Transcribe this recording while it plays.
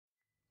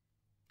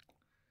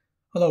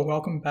Hello,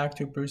 welcome back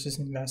to Bruce's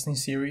Investing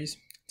Series.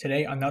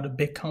 Today, another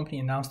big company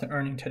announced an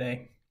earning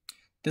today.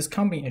 This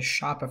company is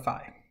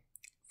Shopify.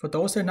 For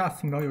those that are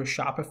not familiar with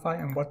Shopify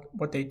and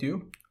what they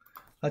do,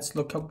 let's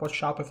look up what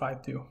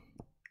Shopify do.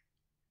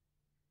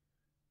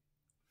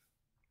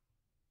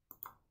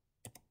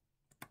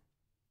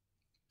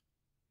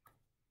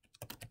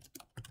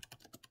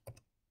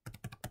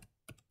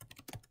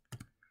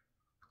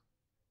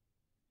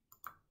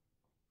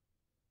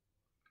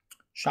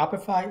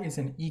 Shopify is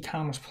an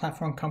e-commerce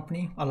platform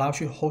company,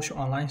 allows you to host your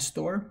online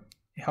store.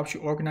 It helps you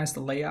organize the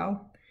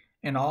layout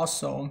and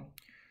also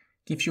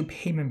gives you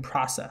payment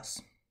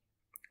process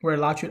where it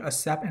allows you to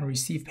accept and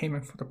receive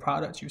payment for the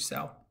products you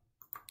sell.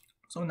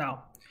 So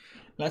now,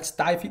 let's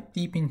dive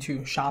deep into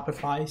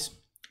Shopify's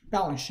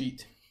balance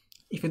sheet.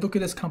 If you look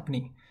at this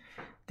company,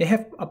 they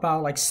have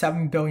about like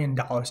 $7 billion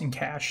in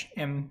cash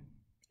and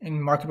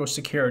in marketable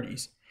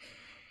securities.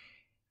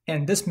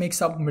 And this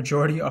makes up the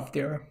majority of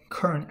their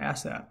current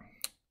asset.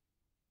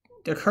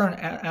 Their current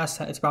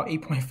asset is about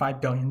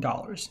 $8.5 billion,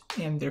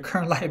 and their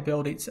current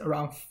liability is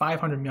around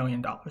 $500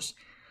 million.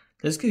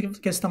 This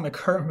gives them a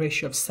current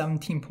ratio of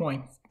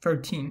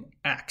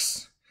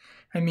 17.13x.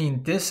 I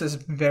mean, this is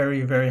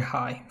very, very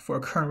high for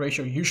a current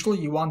ratio. Usually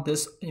you want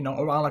this,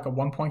 around like a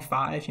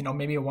 1.5,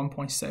 maybe a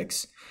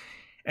 1.6.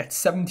 At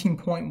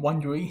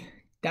 17.13,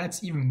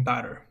 that's even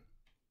better.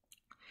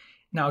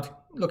 Now,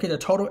 look at the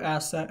total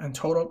asset and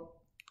total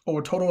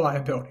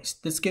liabilities.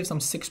 This gives them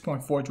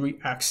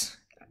 6.43x.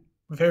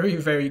 Very,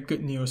 very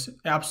good news.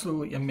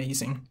 Absolutely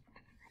amazing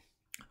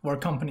for a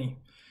company.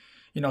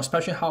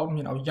 Especially how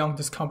young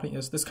this company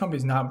is. This company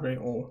is not very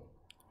old.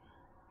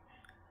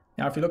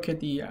 Now, if you look at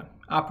the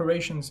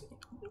operations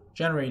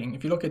generating,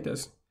 if you look at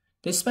this,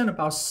 they spent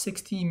about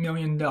 $60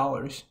 million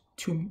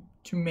to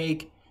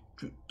make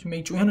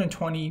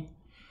 320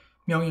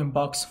 million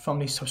bucks from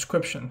the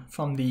subscription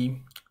from the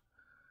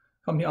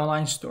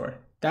online store.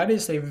 That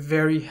is a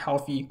very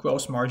healthy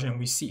gross margin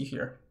we see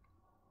here.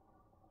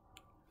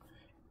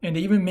 And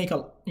they even make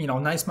a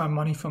nice amount of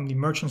money from the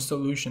merchant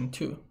solution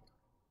too.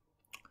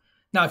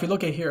 Now, if you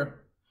look at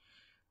here,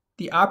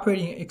 the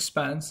operating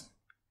expense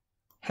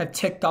had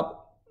ticked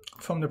up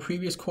from the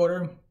previous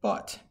quarter,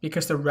 but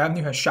because the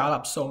revenue has shot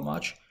up so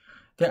much,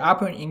 their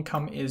operating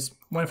income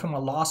went from a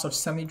loss of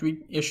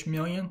 73-ish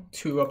million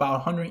to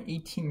about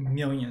 118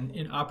 million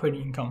in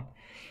operating income.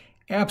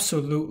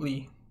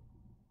 Absolutely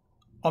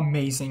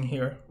amazing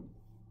here.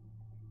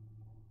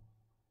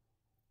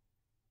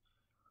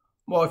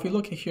 Well, if you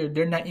look at here,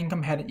 their net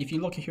income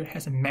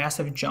has a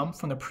massive jump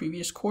from the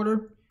previous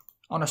quarter.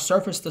 On the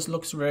surface, this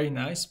looks very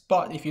nice,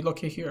 but if you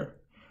look at here,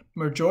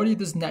 majority of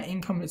this net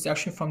income is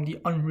actually from the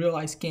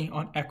unrealized gain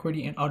on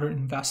equity and other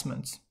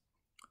investments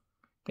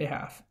they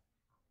have.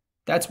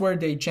 That's where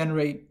they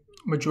generate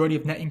majority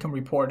of net income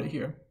reported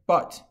here.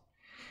 But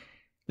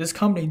this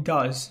company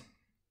does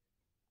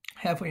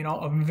have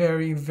a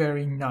very,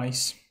 very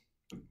nice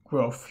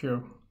growth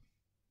here.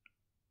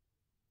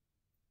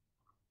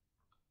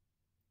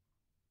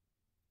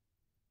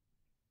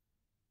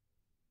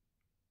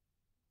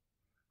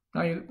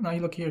 Now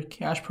you look here,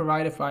 cash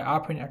provided by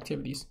operating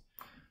activities,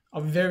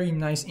 a very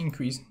nice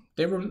increase.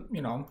 They were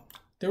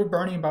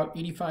burning about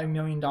 $85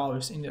 million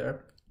in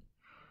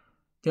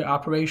their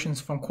operations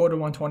from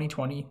Q1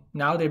 2020.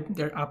 Now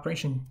their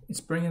operation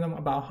is bringing them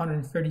about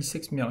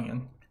 136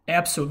 million.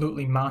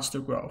 Absolutely monster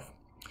growth.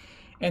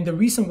 And the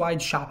reason why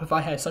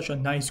Shopify has such a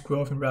nice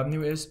growth in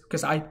revenue is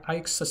because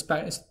I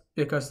suspect it's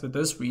because of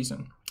this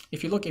reason.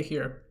 If you look at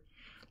here,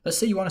 let's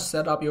say you want to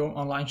set up your own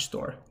online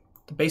store.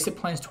 The basic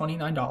plan is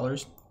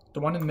 $29. The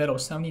one in the middle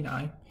is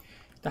 $79.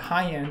 The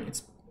high end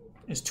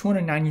is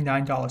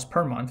 $299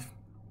 per month.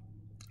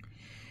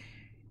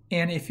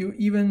 And if you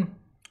even,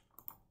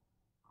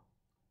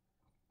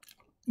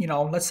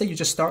 let's say you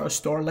just start a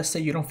store. Let's say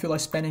you don't feel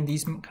like spending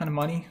these kind of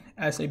money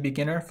as a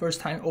beginner,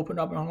 first time open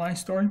up an online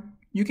store.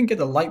 You can get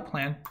the light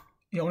plan.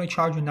 It only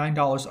charge you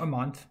 $9 a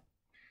month.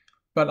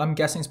 But I'm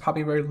guessing it's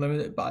probably very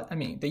limited. But I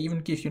mean, they even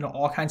give you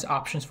all kinds of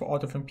options for all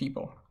different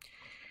people.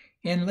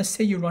 And let's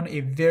say you run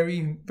a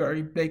very,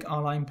 very big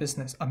online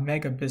business, a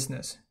mega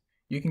business.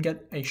 You can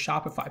get a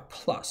Shopify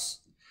Plus.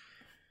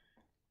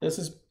 This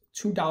is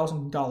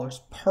 $2,000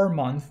 per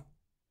month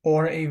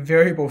or a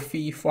variable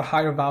fee for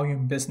higher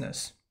volume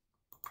business.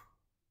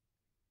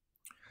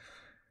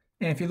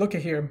 And if you look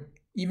at here,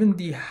 even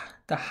the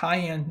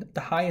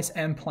highest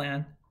end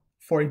plan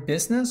for a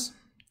business,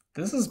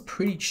 this is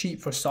pretty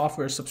cheap for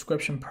software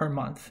subscription per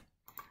month.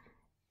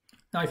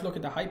 Now, if you look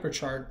at the hyper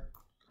chart,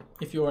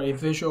 if you are a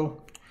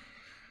visual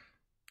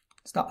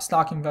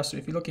stock investor,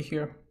 if you look at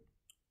here,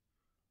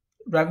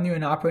 revenue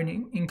and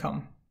operating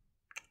income,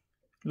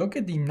 look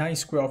at the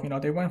nice growth.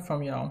 They went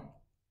from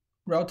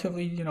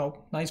relatively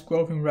nice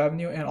growth in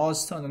revenue, and all of a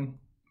sudden,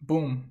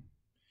 boom,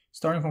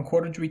 starting from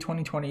Q3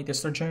 2020, they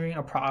start generating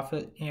a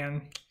profit,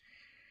 and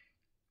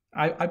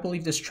I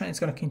believe this trend is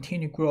going to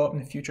continue to grow up in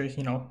the future.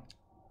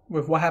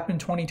 With what happened in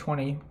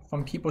 2020,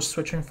 from people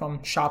switching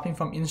from shopping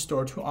from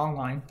in-store to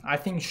online, I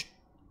think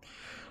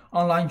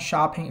online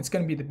shopping is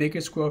going to be the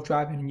biggest growth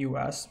driver in the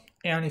US.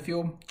 And if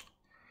you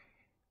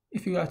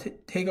if you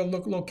take a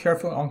look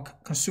carefully on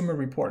consumer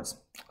reports,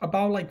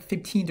 about like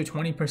 15 to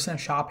 20%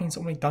 shopping is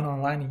only done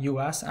online in the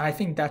US. And I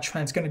think that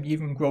trend is going to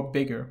even grow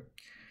bigger,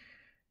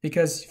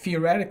 because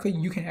theoretically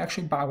you can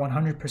actually buy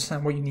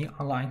 100% what you need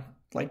online.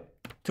 Like,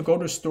 to go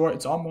to the store,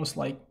 it's almost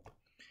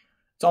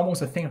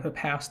a thing of the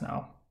past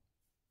now.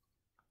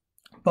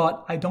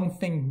 But I don't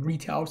think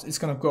retail is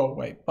going to go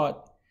away.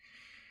 But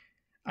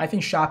I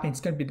think shopping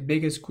is going to be the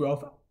biggest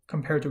growth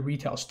compared to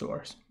retail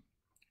stores.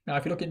 Now,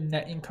 if you look at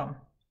net income,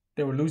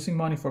 they were losing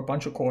money for a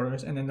bunch of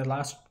quarters, and then the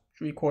last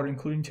 3 quarters,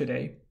 including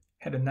today,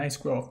 had a nice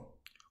growth.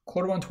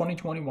 Q1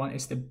 2021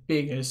 is the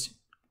biggest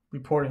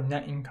reported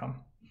net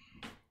income.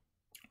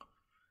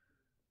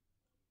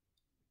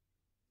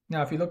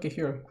 Now, if you look at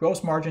here,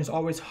 gross margins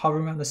always hover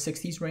around the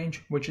 60s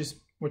range, which is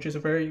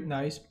very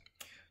nice.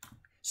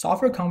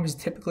 Software companies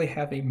typically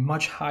have a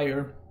much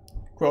higher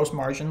gross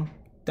margin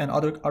than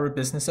other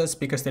businesses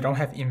because they don't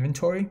have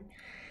inventory.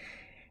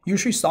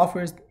 Usually,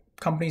 software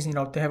companies,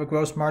 they have a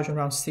gross margin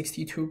around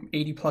 60 to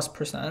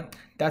 80+%.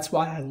 That's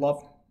why I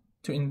love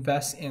to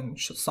invest in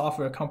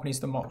software companies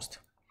the most.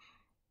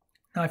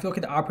 Now, if you look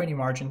at the operating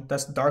margin,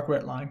 that's the dark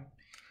red line.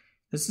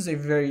 This is a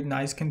very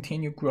nice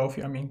continued growth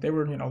here. I mean, they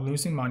were,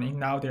 losing money.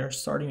 Now they're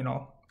starting,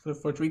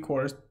 for 3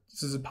 quarters,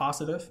 this is a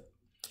positive.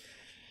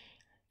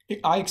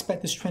 I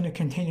expect this trend to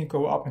continue to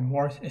go up and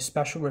more,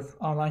 especially with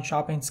online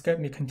shopping. It's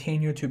going to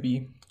continue to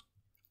be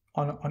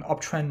on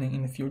uptrending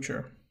in the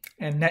future.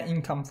 And net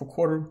income for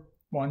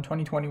Q1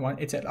 2021,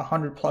 it's at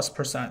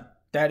 100+%.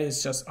 That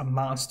is just a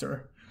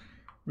monster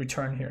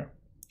return here.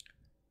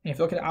 And if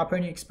you look at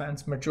operating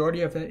expense,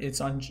 majority of it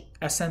is on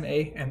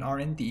SMA and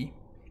R&D.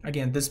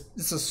 Again, this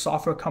is a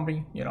software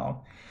company.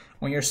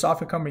 When you're a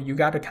software company, you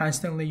got to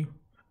constantly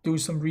do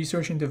some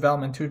research and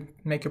development to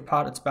make your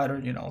products better.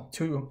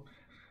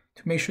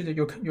 To make sure that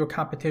your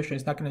competition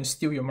is not going to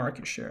steal your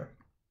market share.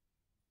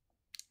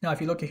 Now, if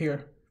you look at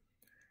here,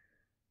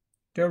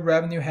 their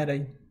revenue had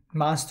a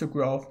monster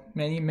growth.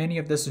 Many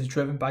of this is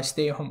driven by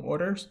stay-at-home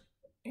orders,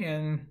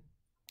 and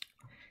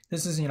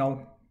this is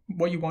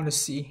what you want to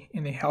see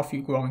in a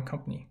healthy growing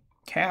company.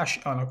 Cash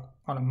on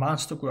a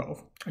monster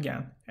growth.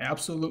 Again,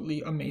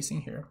 absolutely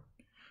amazing here.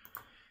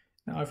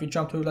 Now, if you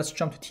let's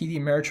jump to TD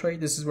Ameritrade.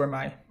 This is where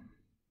my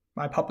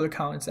public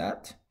account is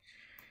at.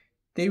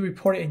 They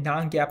reported a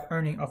non-GAAP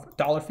earning of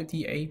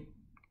 $1.58.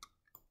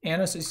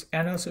 Analysts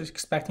are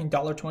expecting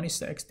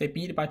 $1.26. They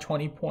beat it by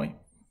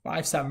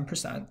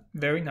 20.57%.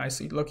 Very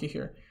nicely. Look at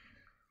here.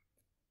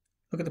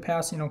 Look at the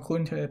past,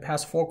 including to the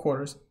past 4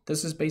 quarters.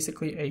 This is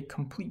basically a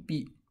complete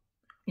beat.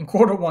 In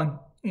Q1,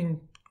 in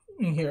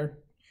here,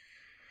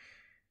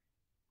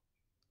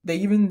 they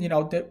even,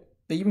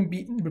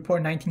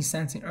 reported 19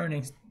 cents in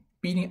earnings,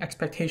 beating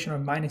expectation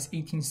of minus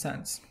 18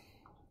 cents.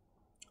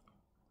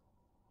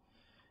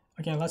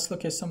 Again, let's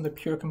look at some of the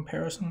pure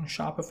comparison on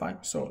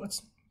Shopify. So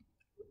let's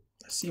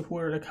see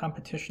where the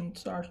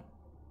competitions are.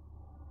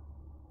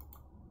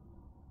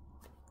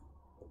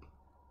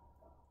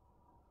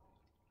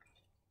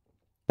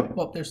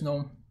 Well, there's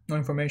no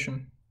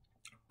information.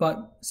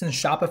 But since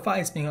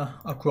Shopify is being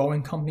a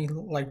growing company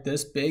like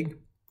this, big,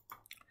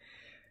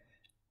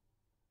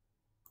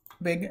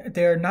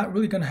 they're not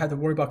really going to have to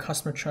worry about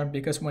customer churn,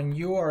 because when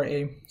you are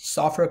a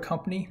software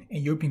company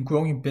and you've been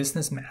growing your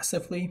business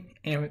massively,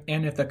 and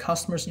if the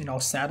customers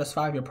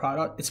satisfy your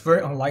product, it's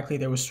very unlikely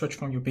they will switch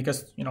from you,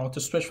 because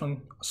to switch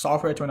from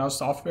software to another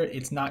software,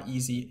 it's not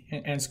easy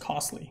and it's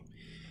costly.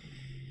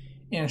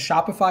 And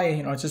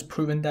Shopify, it's just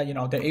proven that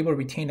they're able to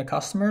retain the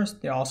customers.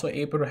 They're also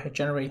able to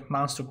generate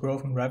monster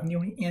growth in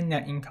revenue and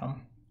net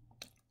income.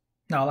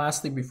 Now,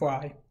 lastly, before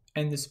I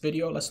end this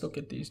video, let's look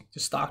at the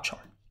stock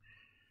chart.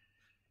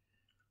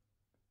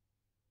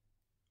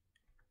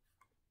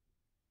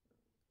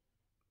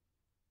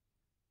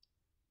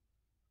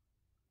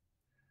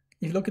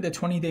 If you look at the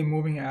 20-day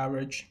moving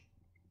average,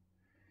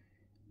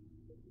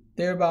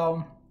 they're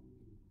about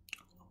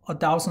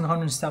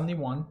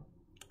 1,171.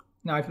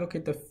 Now, if you look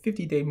at the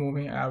 50-day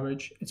moving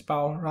average, it's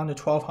about around the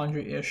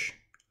 1,200-ish.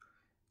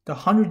 The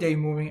 100-day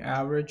moving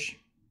average,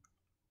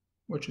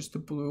 which is the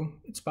blue,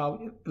 it's about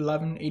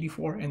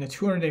 1,184, and the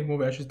 200-day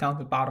moving average is down to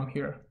the bottom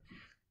here,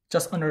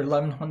 just under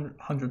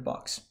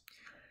 $1,100.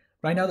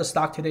 Right now, the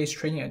stock today is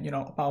trading at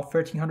about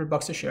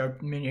 $1,300 a share.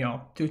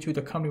 Due to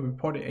the company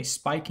reported a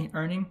spike in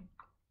earning.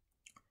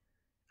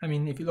 I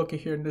mean, if you look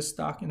at here in this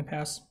stock in the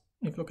past,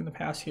 if you look in the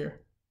past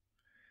here,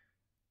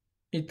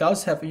 it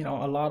does have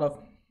a lot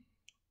of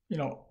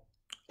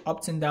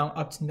ups and down.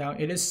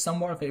 It is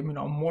somewhat of a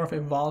more of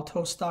a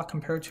volatile stock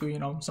compared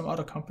to some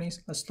other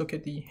companies. Let's look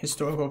at the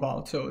historical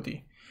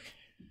volatility.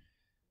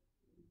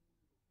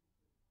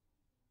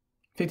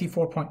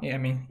 54.8. I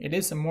mean, it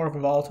is more of a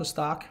volatile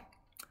stock,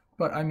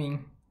 but I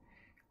mean,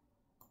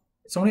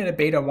 it's only at a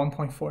beta of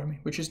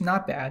 1.4, which is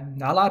not bad.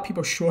 Not a lot of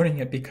people shorting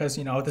it because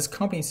this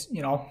company's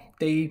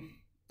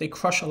they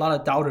crush a lot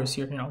of doubters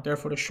here.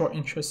 Therefore the short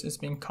interest has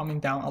been coming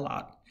down a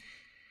lot.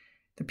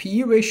 The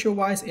PE ratio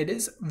wise, it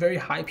is a very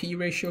high PE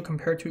ratio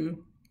compared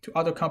to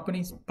other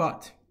companies,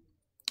 but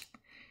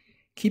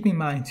keep in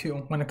mind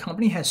too, when a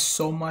company has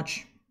so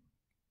much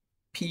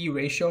PE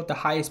ratio, the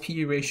highest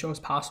PE ratio as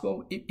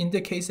possible, it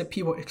indicates that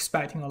people are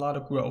expecting a lot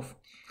of growth.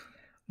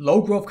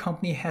 Low growth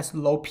company has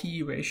low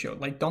PE ratio.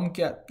 Like, don't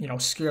get,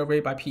 scared away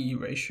by PE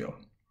ratio.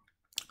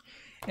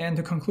 And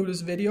to conclude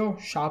this video,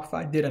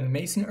 Shopify did an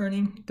amazing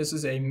earning. This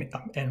is an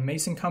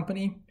amazing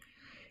company.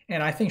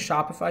 And I think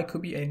Shopify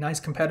could be a nice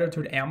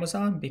competitor to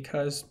Amazon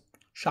because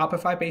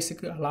Shopify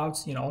basically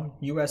allows,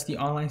 you as the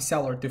online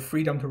seller the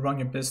freedom to run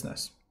your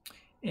business.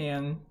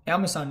 And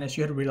Amazon, as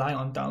you had to rely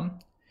on them.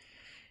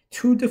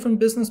 Two different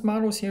business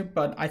models here,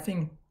 but I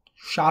think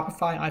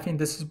Shopify,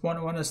 this is one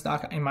of the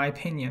stock, in my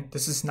opinion.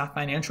 This is not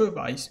financial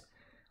advice.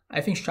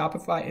 I think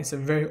Shopify is a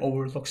very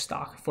overlooked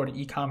stock for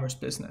the e-commerce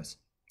business.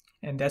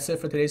 And that's it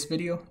for today's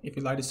video. If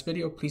you like this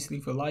video, please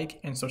leave a like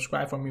and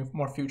subscribe for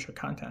more future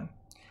content.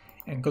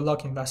 And good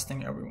luck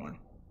investing, everyone.